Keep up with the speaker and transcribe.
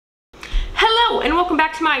Hello and welcome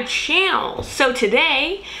back to my channel. So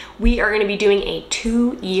today we are going to be doing a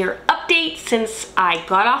 2-year update since I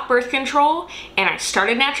got off birth control and I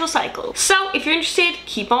started natural cycles. So if you're interested,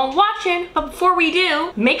 keep on watching. But before we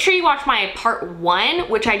do, make sure you watch my part 1,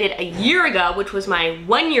 which I did a year ago, which was my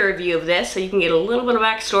 1-year review of this, so you can get a little bit of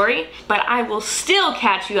backstory. But I will still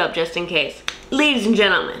catch you up just in case. Ladies and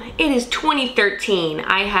gentlemen, it is 2013.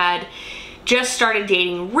 I had just started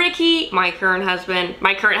dating Ricky, my current husband.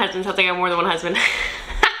 My current husband sounds like I have more than one husband.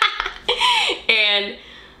 And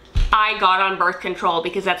I got on birth control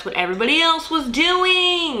because that's what everybody else was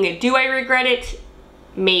doing. Do I regret it?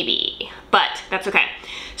 Maybe, but that's okay.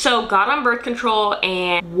 So got on birth control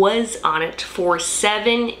and was on it for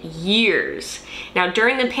 7 years. Now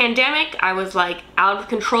during the pandemic, I was like out of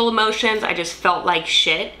control emotions. I just felt like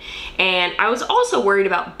shit. And I was also worried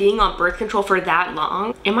about being on birth control for that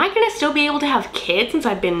long. Am I gonna still be able to have kids since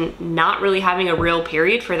I've been not really having a real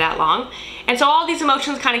period for that long? And so all these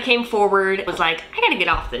emotions kind of came forward. It was like, I gotta get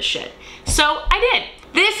off this shit. So I did.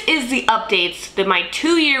 This is the updates, my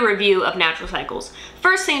 2-year review of natural cycles.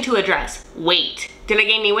 First thing to address, weight. Did I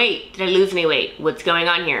gain any weight? Did I lose any weight? What's going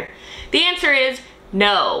on here? The answer is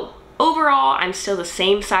no. Overall, I'm still the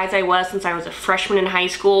same size I was since I was a freshman in high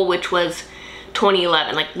school, which was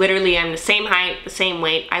 2011. Like literally I'm the same height, the same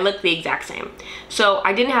weight. I look the exact same. So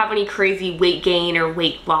I didn't have any crazy weight gain or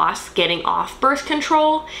weight loss getting off birth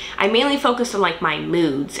control. I mainly focused on like my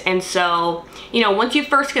moods. And so, you know, once you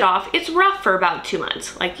first get off, it's rough for about 2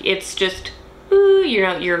 months. Like it's just, ooh, you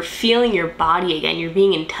know, you're feeling your body again. You're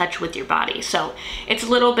being in touch with your body. So it's a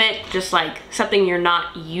little bit just like something you're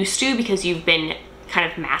not used to because you've been kind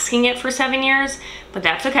of masking it for 7 years, but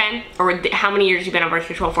that's okay. Or how many years you've been on birth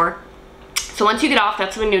control for. So once you get off,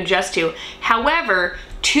 that's something to adjust to. However,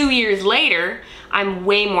 2 years later, I'm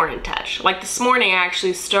way more in touch. Like this morning, I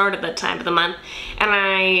actually started that time of the month, and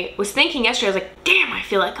I was thinking yesterday, I was like, damn, I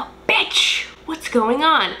feel like a bitch. What's going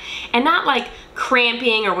on? And not like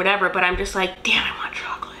cramping or whatever, but I'm just like, damn, I want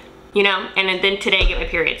chocolate. You know, and then today I get my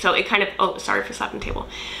period. So it kind of, oh, sorry for slapping the table.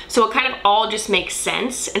 So it kind of all just makes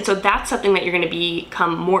sense. And so that's something that you're gonna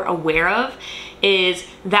become more aware of is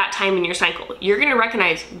that time in your cycle. You're gonna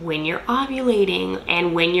recognize when you're ovulating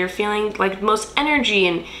and when you're feeling like most energy,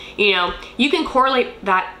 and you know, you can correlate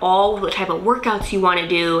that all with what type of workouts you wanna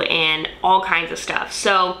do and all kinds of stuff.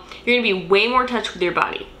 So you're gonna be way more in touch with your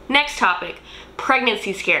body. Next topic,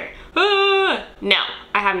 pregnancy scare. No,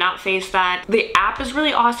 I have not faced that. The app is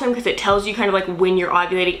really awesome because it tells you kind of like when you're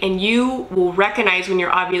ovulating, and you will recognize when you're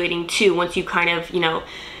ovulating too once you kind of, you know,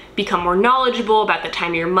 become more knowledgeable about the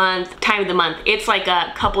time of the month. It's like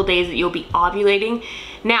a couple days that you'll be ovulating.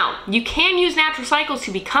 Now, you can use natural cycles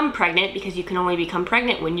to become pregnant because you can only become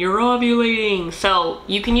pregnant when you're ovulating. So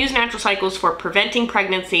you can use natural cycles for preventing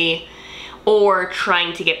pregnancy or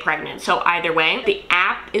trying to get pregnant. So either way, the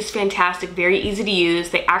app is fantastic, very easy to use.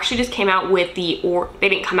 They actually just came out with they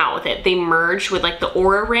didn't come out with it. They merged with like the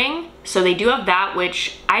Aura ring. So they do have that,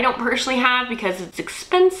 which I don't personally have because it's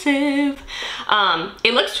expensive.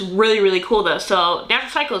 It looks really, really cool though. So natural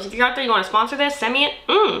cycles, if you're out there, you want to sponsor this, send me it.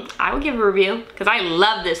 I will give a review because I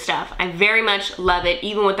love this stuff. I very much love it,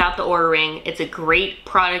 even without the Aura ring. It's a great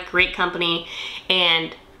product, great company,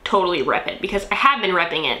 and totally rep it because I have been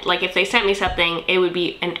repping it. Like if they sent me something, it would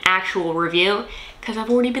be an actual review because I've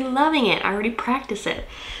already been loving it. I already practice it.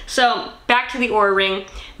 So back to the Aura ring.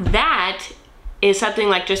 That is something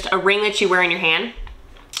like just a ring that you wear in your hand,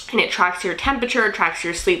 and it tracks your temperature, tracks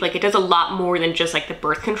your sleep. Like it does a lot more than just like the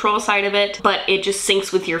birth control side of it, but it just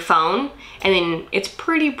syncs with your phone, and then it's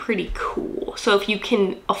pretty cool. So if you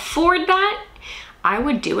can afford that, I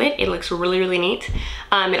would do it. It looks really, really neat.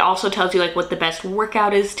 It also tells you like what the best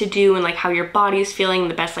workout is to do and like how your body is feeling,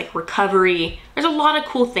 the best like recovery. There's a lot of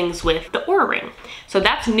cool things with the Aura ring. So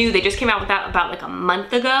that's new. They just came out with that about like a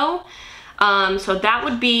month ago. So that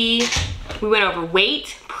would be, we went over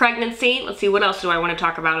weight, pregnancy. Let's see, what else do I want to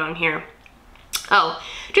talk about on here? Oh,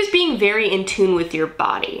 just being very in tune with your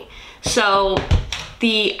body. So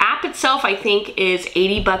the app itself, I think, is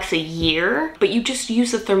 80 bucks a year, but you just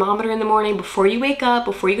use the thermometer in the morning before you wake up,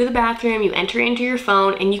 before you go to the bathroom, you enter into your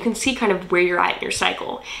phone, and you can see kind of where you're at in your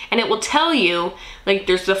cycle. And it will tell you, like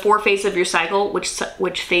there's the 4 phases of your cycle,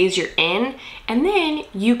 which phase you're in, and then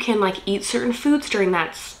you can like eat certain foods during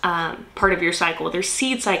that part of your cycle. There's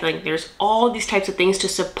seed cycling, there's all these types of things to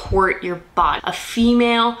support your body. A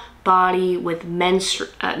female body with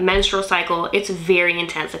menstrual cycle, it's very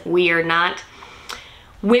intense. Like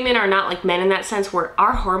women are not like men in that sense, where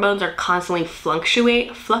our hormones are constantly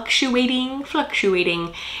fluctuating.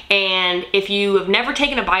 And if you have never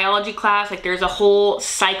taken a biology class, like there's a whole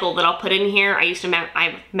cycle that I'll put in here.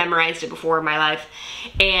 I've memorized it before in my life,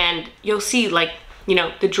 and you'll see, like, you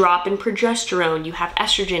know, the drop in progesterone, you have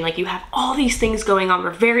estrogen, like you have all these things going on.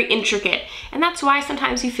 We're very intricate, and that's why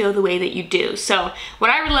sometimes you feel the way that you do. So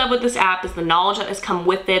what I really love with this app is the knowledge that has come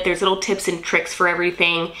with it. There's little tips and tricks for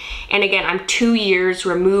everything. And again, I'm 2 years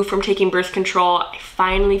removed from taking birth control. I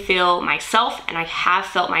finally feel myself, and I have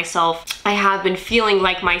felt myself. I have been feeling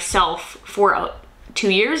like myself for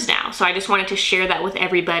 2 years now. So I just wanted to share that with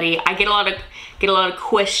everybody. I get a lot of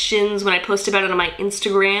questions when I post about it on my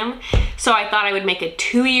Instagram. So I thought I would make a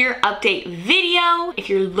 2-year update video. If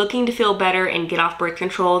you're looking to feel better and get off birth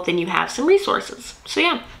control, then you have some resources. So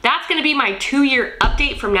yeah, that's gonna be my 2-year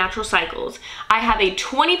update from Natural Cycles. I have a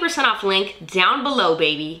 20% off link down below,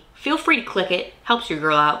 baby. Feel free to click it, helps your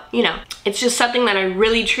girl out. You know, it's just something that I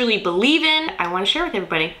really truly believe in. I wanna share with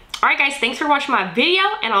everybody. All right guys, thanks for watching my video,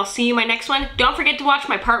 and I'll see you in my next one. Don't forget to watch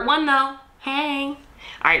my part 1 though. Hey. All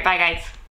right, bye guys.